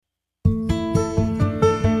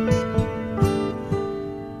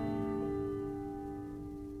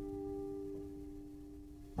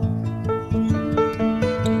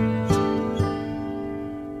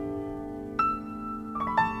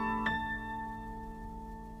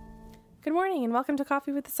Good morning and welcome to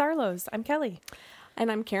Coffee with the Sarlos. I'm Kelly.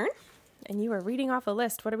 And I'm Karen. And you are reading off a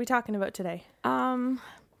list. What are we talking about today? Last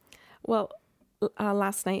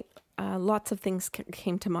night, lots of things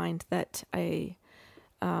came to mind that I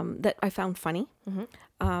found funny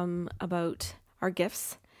about our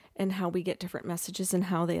gifts and how we get different messages and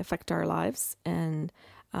how they affect our lives and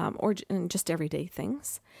just everyday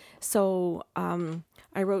things. So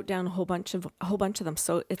I wrote down a whole bunch of them.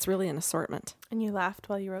 So it's really an assortment. And you laughed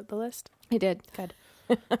while you wrote the list? I did. Good.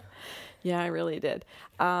 Yeah, I really did.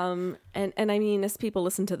 And I mean, as people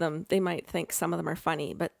listen to them, they might think some of them are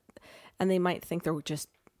funny, and they might think they're just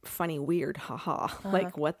funny, weird, haha,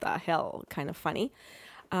 like what the hell kind of funny.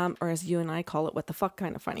 Or as you and I call it, what the fuck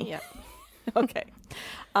kind of funny. Yeah. Okay.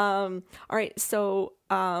 All right. So,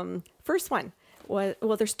 first one.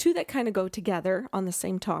 Well, there's two that kind of go together on the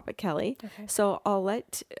same topic, Kelly. Okay. So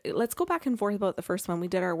let's go back and forth about the first one. We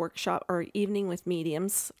did our workshop or evening with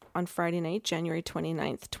mediums on Friday night, January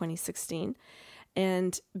 29th, 2016.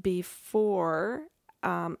 And before,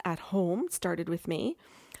 at home, started with me,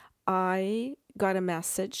 I got a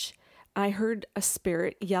message. I heard a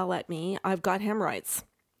spirit yell at me, "I've got hemorrhoids."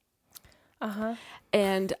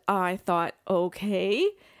 And I thought, okay.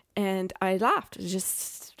 And I laughed.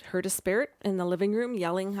 Just heard a spirit in the living room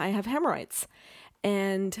yelling, "I have hemorrhoids."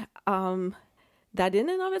 And that in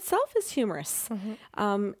and of itself is humorous.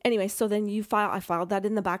 Anyway, so then I filed that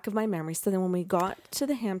in the back of my memory. So then when we got to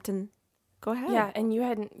the Hampton, go ahead. Yeah, and you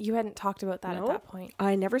hadn't talked about that at that point.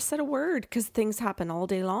 I never said a word because things happen all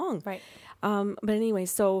day long. Right. But anyway,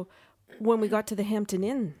 so when we got to the Hampton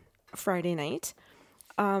Inn Friday night,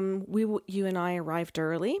 you and I arrived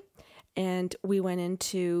early. And we went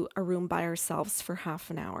into a room by ourselves for half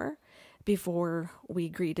an hour before we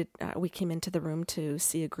came into the room to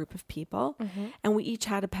see a group of people. And we each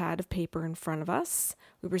had a pad of paper in front of us.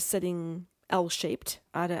 We were sitting L-shaped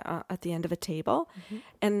at the end of a table.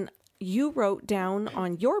 And you wrote down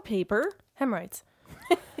on your paper, hemorrhoids.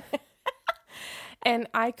 And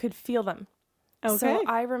I could feel them. Okay. So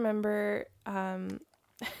I remember...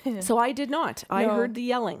 So I did not. I heard the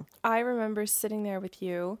yelling. I remember sitting there with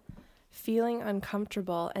you, feeling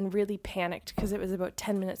uncomfortable and really panicked because it was about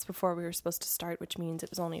 10 minutes before we were supposed to start, which means it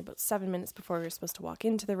was only about 7 minutes before we were supposed to walk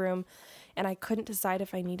into the room. And I couldn't decide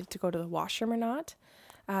if I needed to go to the washroom or not,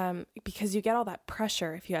 because you get all that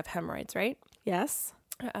pressure if you have hemorrhoids, right? Yes.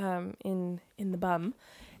 In the bum.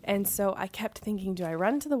 And so I kept thinking, do I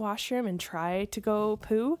run to the washroom and try to go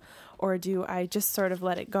poo, or do I just sort of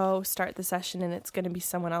let it go, start the session, and it's going to be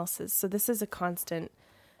someone else's? So this is a constant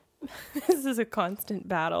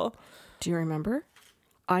battle. Do you remember?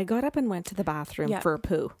 I got up and went to the bathroom for a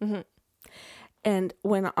poo. And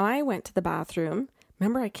when I went to the bathroom,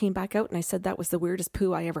 remember I came back out and I said that was the weirdest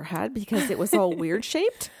poo I ever had because it was all weird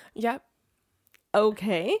shaped? Yep.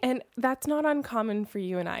 Okay. And that's not uncommon for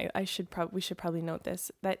you and I. We should probably note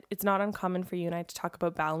this, that it's not uncommon for you and I to talk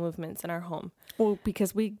about bowel movements in our home. Well,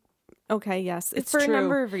 because yes, it's for true. A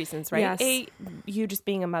number of reasons, right? Yes. You just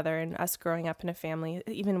being a mother and us growing up in a family,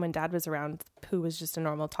 even when Dad was around, poo was just a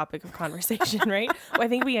normal topic of conversation, right? Well, I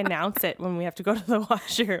think we announce it when we have to go to the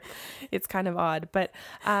washer. It's kind of odd, but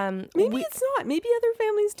maybe it's not. Maybe other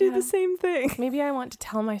families do the same thing. Maybe I want to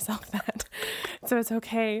tell myself that, so it's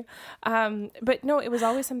okay. But no, it was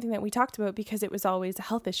always something that we talked about because it was always a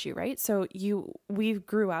health issue, right? So we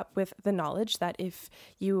grew up with the knowledge that if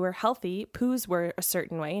you were healthy, poos were a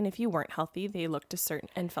certain way, and if you weren't healthy, they looked a certain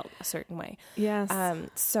and felt a certain way. Yes.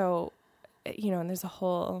 So, and there's a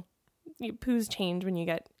whole poos change when you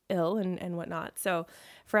get ill and whatnot. So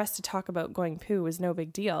for us to talk about going poo was no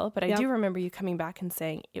big deal. But I do remember you coming back and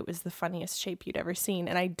saying it was the funniest shape you'd ever seen.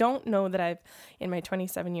 And I don't know that I've, in my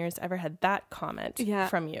 27 years, ever had that comment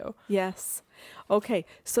from you. Yes. Okay.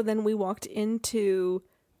 So then we walked into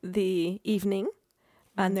the evening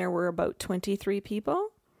and there were about 23 people.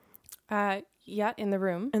 In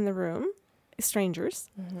the room. Strangers.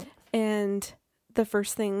 And the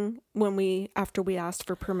first thing after we asked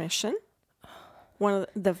for permission, one of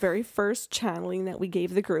the very first channeling that we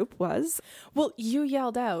gave the group was... Well, you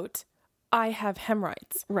yelled out, "I have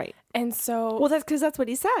hemorrhoids." Right. And so... Well, that's because that's what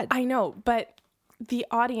he said. I know, but the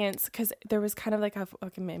audience, because there was kind of like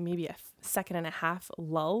maybe a second and a half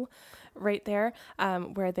lull right there,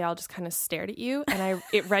 where they all just kind of stared at you, and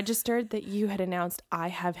it registered that you had announced, "I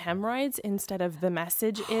have hemorrhoids," instead of the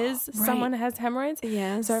message is someone has hemorrhoids.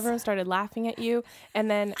 Yes. So everyone started laughing at you,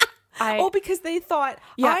 and then because they thought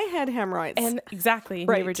I had hemorrhoids. And exactly.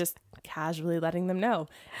 Right. You were just casually letting them know.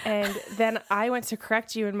 And then I went to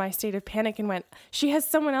correct you in my state of panic and went, "She has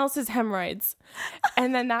someone else's hemorrhoids."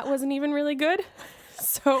 And then that wasn't even really good.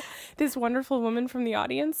 So this wonderful woman from the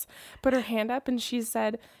audience put her hand up and she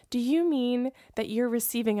said, "Do you mean that you're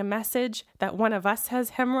receiving a message that one of us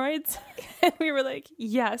has hemorrhoids?" And we were like,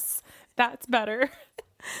 "Yes, that's better."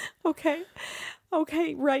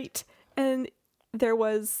 Okay, right. And there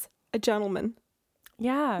was a gentleman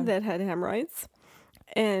that had hemorrhoids,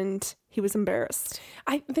 and he was embarrassed.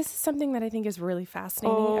 This is something that I think is really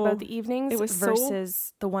fascinating about the evenings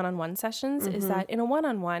versus the one-on-one sessions, is that in a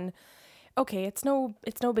one-on-one, okay, it's no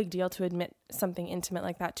big deal to admit something intimate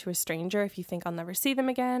like that to a stranger if you think I'll never see them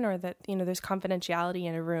again, or that, there's confidentiality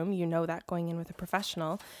in a room, that going in with a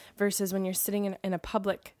professional, versus when you're sitting in a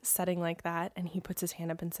public setting like that and he puts his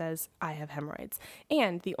hand up and says, "I have hemorrhoids."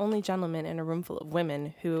 And the only gentleman in a room full of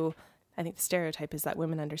women who, I think the stereotype is that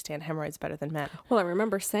women understand hemorrhoids better than men. Well, I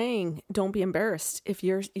remember saying, don't be embarrassed. If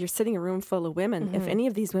you're sitting in a room full of women, if any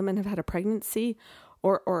of these women have had a pregnancy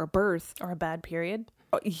or a birth. Or a bad period.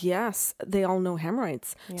 Yes, they all know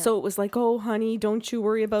hemorrhoids. Yeah. So it was like, "Oh, honey, don't you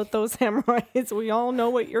worry about those hemorrhoids. We all know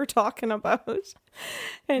what you're talking about."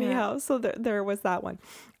 Anyhow, so there was that one.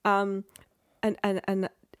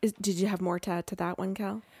 Did you have more to add to that one,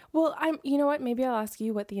 Cal? Well, you know what? Maybe I'll ask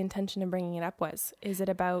you what the intention of bringing it up was. Is it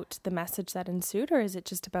about the message that ensued, or is it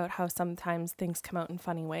just about how sometimes things come out in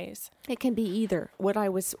funny ways? It can be either. What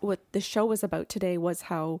the show was about today was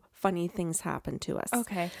how funny things happen to us.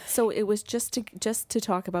 Okay. So it was just to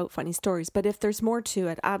talk about funny stories. But if there's more to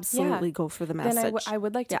it, absolutely go for the message. Then I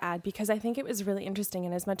would like to add, because I think it was really interesting,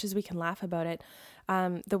 and as much as we can laugh about it,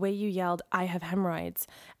 the way you yelled, "I have hemorrhoids,"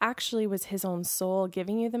 actually was his own soul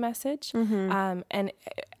giving you the message. And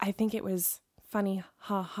I think it was funny,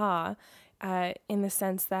 in the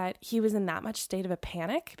sense that he was in that much state of a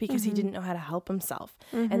panic because he didn't know how to help himself.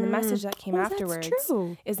 And the message that came afterwards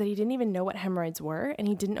is that he didn't even know what hemorrhoids were, and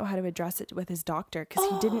he didn't know how to address it with his doctor because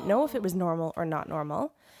he didn't know if it was normal or not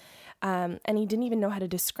normal. And he didn't even know how to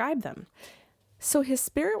describe them. So his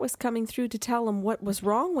spirit was coming through to tell him what was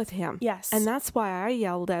wrong with him. Yes. And that's why I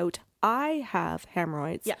yelled out, "I have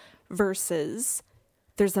hemorrhoids," versus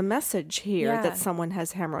there's a message here that someone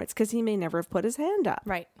has hemorrhoids, because he may never have put his hand up.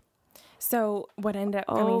 Right. So what ended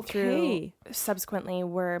up coming through subsequently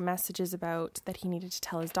were messages about that he needed to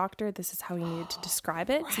tell his doctor this is how he needed to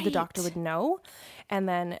describe it, so the doctor would know. And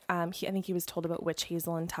then I think he was told about witch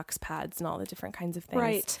hazel and Tux pads and all the different kinds of things.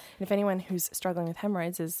 Right. And if anyone who's struggling with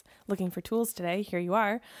hemorrhoids is looking for tools today, here you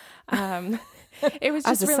are. It was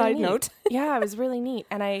just as a really side neat. note. Yeah, it was really neat.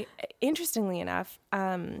 And interestingly enough,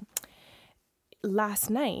 last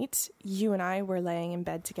night, you and I were laying in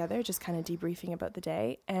bed together, just kind of debriefing about the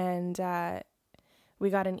day, and we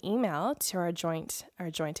got an email to our joint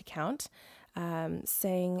account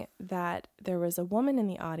saying that there was a woman in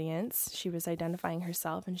the audience. She was identifying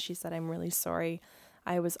herself, and she said, "I'm really sorry.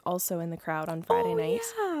 I was also in the crowd on Friday night.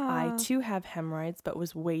 Yeah. I too have hemorrhoids, but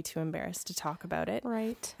was way too embarrassed to talk about it."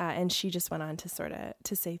 Right. And she just went on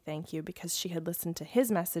to say thank you because she had listened to his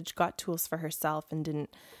message, got tools for herself, and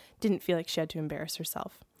didn't feel like she had to embarrass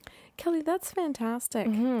herself. Kelly, that's fantastic.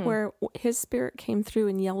 Where his spirit came through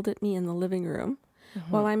and yelled at me in the living room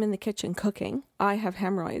while I'm in the kitchen cooking, "I have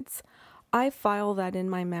hemorrhoids." I file that in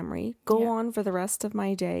my memory, go on for the rest of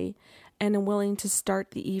my day, and am willing to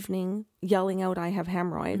start the evening yelling out, "I have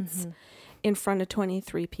hemorrhoids," in front of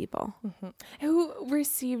 23 people. Who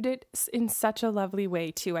received it in such a lovely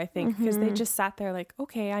way too, I think, because they just sat there like,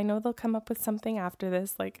 okay, I know they'll come up with something after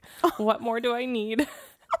this. Like, what more do I need?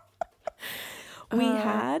 We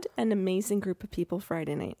had an amazing group of people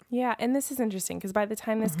Friday night. Yeah, and this is interesting because by the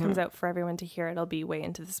time this comes out for everyone to hear, it'll be way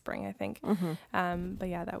into the spring, I think. But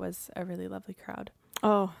yeah, that was a really lovely crowd.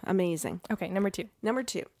 Oh, amazing. Okay, number two.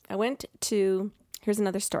 I went to, here's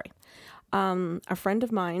another story. A friend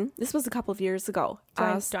of mine, this was a couple of years ago.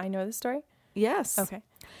 Do I know the story? Yes. Okay.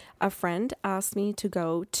 A friend asked me to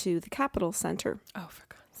go to the Capitol Center. Oh, for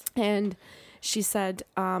God's sake. And she said,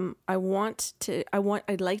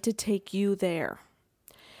 I'd like to take you there.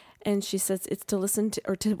 And she says it's to listen to,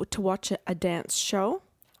 or to watch a dance show.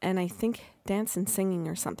 And I think dance and singing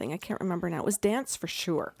or something. I can't remember now. It was dance for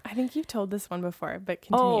sure. I think you've told this one before, but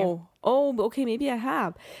continue. Oh, okay. Maybe I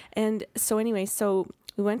have. And so anyway, so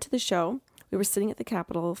we went to the show. We were sitting at the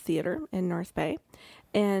Capitol Theater in North Bay.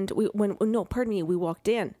 And we walked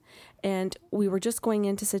in and we were just going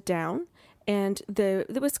in to sit down. And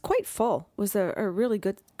it was quite full. It was a really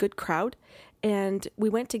good crowd. And we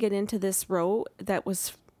went to get into this row that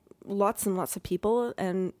was lots and lots of people.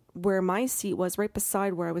 And where my seat was, right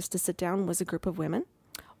beside where I was to sit down, was a group of women.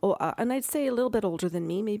 And I'd say a little bit older than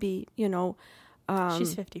me, maybe,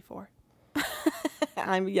 She's 54.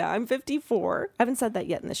 I'm 54. I haven't said that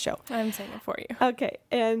yet in the show. I'm saying it for you. Okay.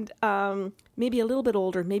 And maybe a little bit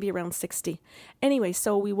older, maybe around 60. Anyway,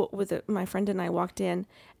 so my friend and I walked in,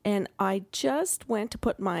 and I just went to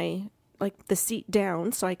put the seat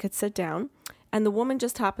down so I could sit down. And the woman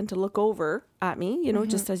just happened to look over at me,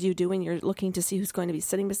 just as you do when you're looking to see who's going to be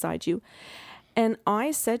sitting beside you. And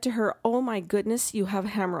I said to her, "Oh my goodness, you have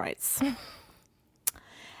hemorrhoids."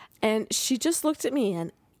 And she just looked at me,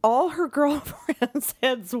 and all her girlfriends'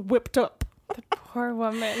 heads whipped up. The poor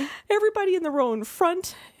woman. Everybody in the row in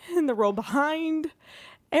front, in the row behind,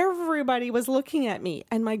 everybody was looking at me.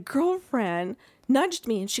 And my girlfriend nudged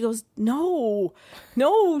me, and she goes, no,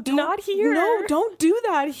 not here. No, don't do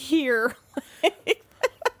that here.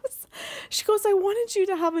 She goes, "I wanted you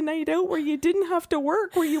to have a night out where you didn't have to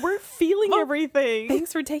work, where you weren't feeling everything."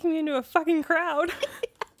 Thanks for taking me into a fucking crowd.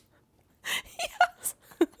 Yes.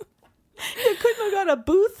 You couldn't have got a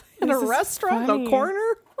booth in a restaurant in a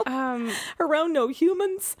corner around no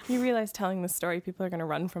humans. You realize telling this story, people are going to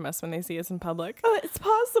run from us when they see us in public. Oh, it's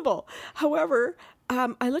possible. However,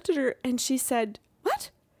 I looked at her and she said,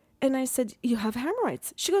 "What?" And I said, "You have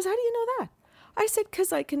hemorrhoids." She goes, "How do you know that?" I said,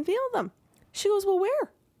 "'Cause I can feel them." She goes, "Well,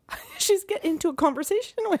 where?" She's getting into a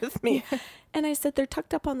conversation with me. Yeah. And I said, "They're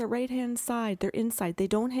tucked up on the right-hand side. They're inside. They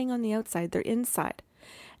don't hang on the outside. They're inside."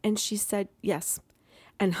 And she said, "Yes.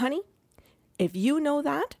 And honey, if you know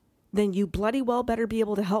that, then you bloody well better be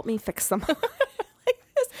able to help me fix them."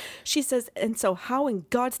 She says, "And so how in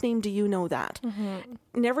God's name do you know that?" Mm-hmm.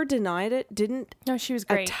 Never denied it. Didn't she was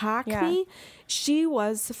great. Attack me. She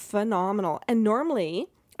was phenomenal. And normally,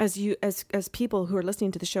 as people who are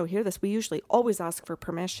listening to the show hear this, we usually always ask for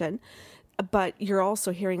permission. But you're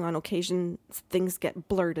also hearing on occasion things get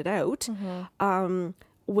blurted out,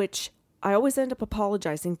 which I always end up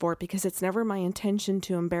apologizing for it because it's never my intention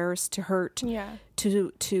to embarrass, to hurt,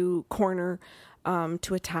 to corner,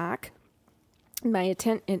 to attack. My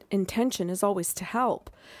intention is always to help.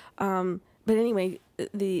 But anyway,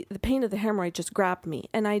 the pain of the hemorrhoid just grabbed me,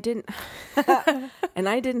 and I didn't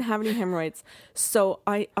have any hemorrhoids. So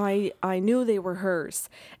I knew they were hers.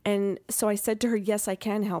 And so I said to her, "Yes, I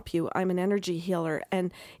can help you. I'm an energy healer."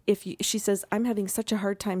 And she says, "I'm having such a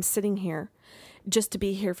hard time sitting here just to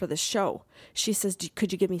be here for the show." She says,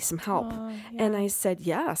 "Could you give me some help?" And I said,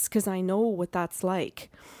 "Yes, because I know what that's like."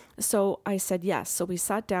 So I said, yes. So we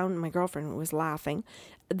sat down, and my girlfriend was laughing.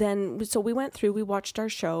 So we went through, we watched our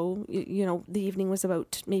show. The evening was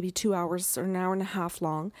about maybe 2 hours or an hour and a half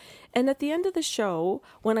long. And at the end of the show,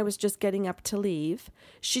 when I was just getting up to leave,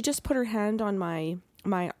 she just put her hand on my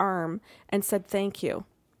arm and said, "Thank you.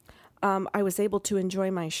 I was able to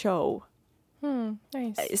enjoy my show."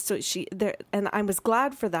 Nice. So and I was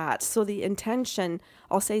glad for that. So the intention,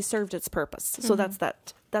 I'll say, served its purpose. So that's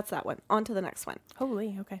that one. On to the next one.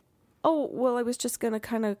 Holy, okay. Oh, well, I was just going to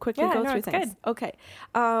kind of quickly go through things. Good. Okay.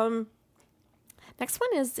 Next one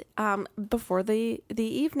is before the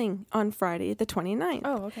evening on Friday, the 29th.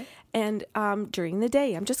 Oh, okay. And during the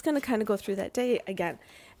day, I'm just going to kind of go through that day again.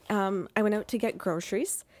 I went out to get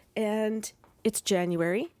groceries, and it's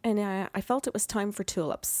January, and I felt it was time for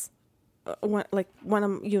tulips. One of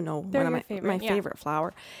my favorite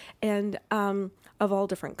flower, and of all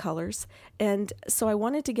different colors. And so I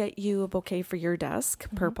wanted to get you a bouquet for your desk,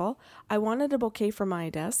 purple. I wanted a bouquet for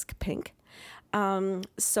my desk, pink.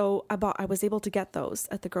 So I was able to get those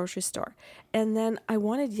at the grocery store. And then I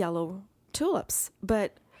wanted yellow tulips,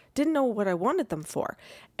 but didn't know what I wanted them for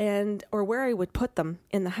or where I would put them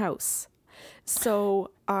in the house.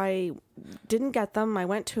 So I didn't get them. I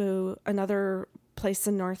went to another place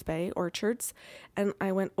in North Bay, Orchards, and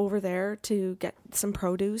I went over there to get some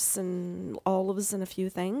produce and olives and a few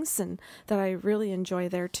things, and that I really enjoy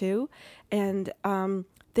there too. And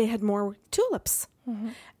they had more tulips,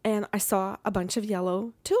 and I saw a bunch of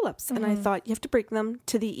yellow tulips, and I thought, you have to bring them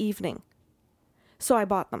to the evening. So I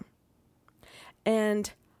bought them,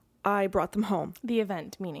 and I brought them home. The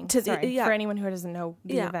event, meaning for anyone who doesn't know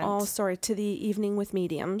the event. To the evening with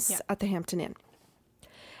mediums at the Hampton Inn.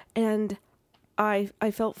 And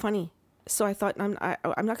I felt funny, so I thought, I'm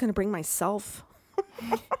not going to bring myself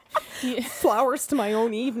flowers to my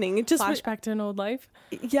own evening. It just flashback to an old life.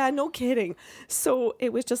 Yeah, no kidding. So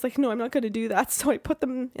it was just like, no, I'm not going to do that. So I put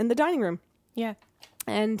them in the dining room. Yeah,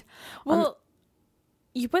 and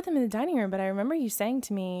you put them in the dining room, but I remember you saying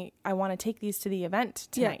to me, "I want to take these to the event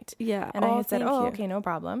tonight." Yeah. And I had said, okay, no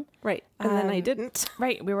problem. Right. And then I didn't.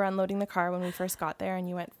 Right. We were unloading the car when we first got there, and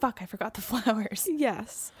you went, "Fuck, I forgot the flowers."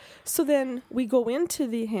 Yes. So then we go into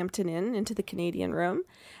the Hampton Inn, into the Canadian room,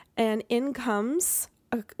 and in comes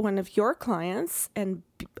one of your clients and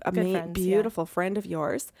a beautiful friend of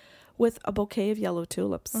yours with a bouquet of yellow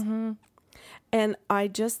tulips. And I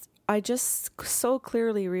just so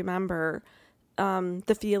clearly remember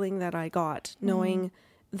the feeling that I got, knowing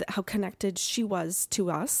how connected she was to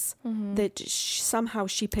us, that somehow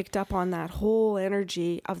she picked up on that whole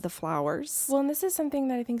energy of the flowers. Well, and this is something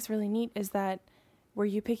that I think is really neat, is that were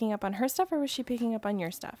you picking up on her stuff or was she picking up on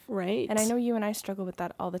your stuff? Right. And I know you and I struggle with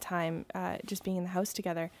that all the time, just being in the house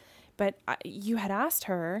together. But you had asked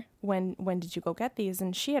her, when did you go get these?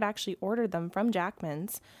 And she had actually ordered them from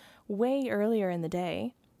Jackman's way earlier in the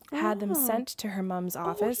day, had them sent to her mom's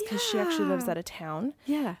office because she actually lives out of town.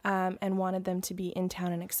 Yeah. And wanted them to be in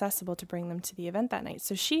town and accessible to bring them to the event that night.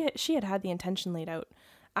 So she had the intention laid out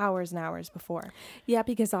hours and hours before. Yeah,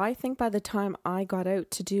 because I think by the time I got out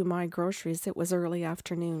to do my groceries, it was early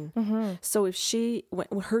afternoon. Mm-hmm. So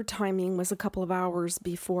if her timing was a couple of hours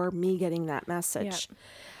before me getting that message,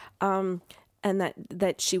 and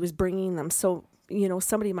that she was bringing them. So,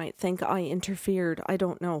 somebody might think I interfered. I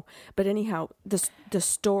don't know. But anyhow, the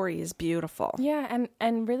story is beautiful. Yeah,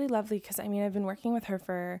 and really lovely because, I've been working with her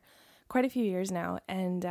for quite a few years now, and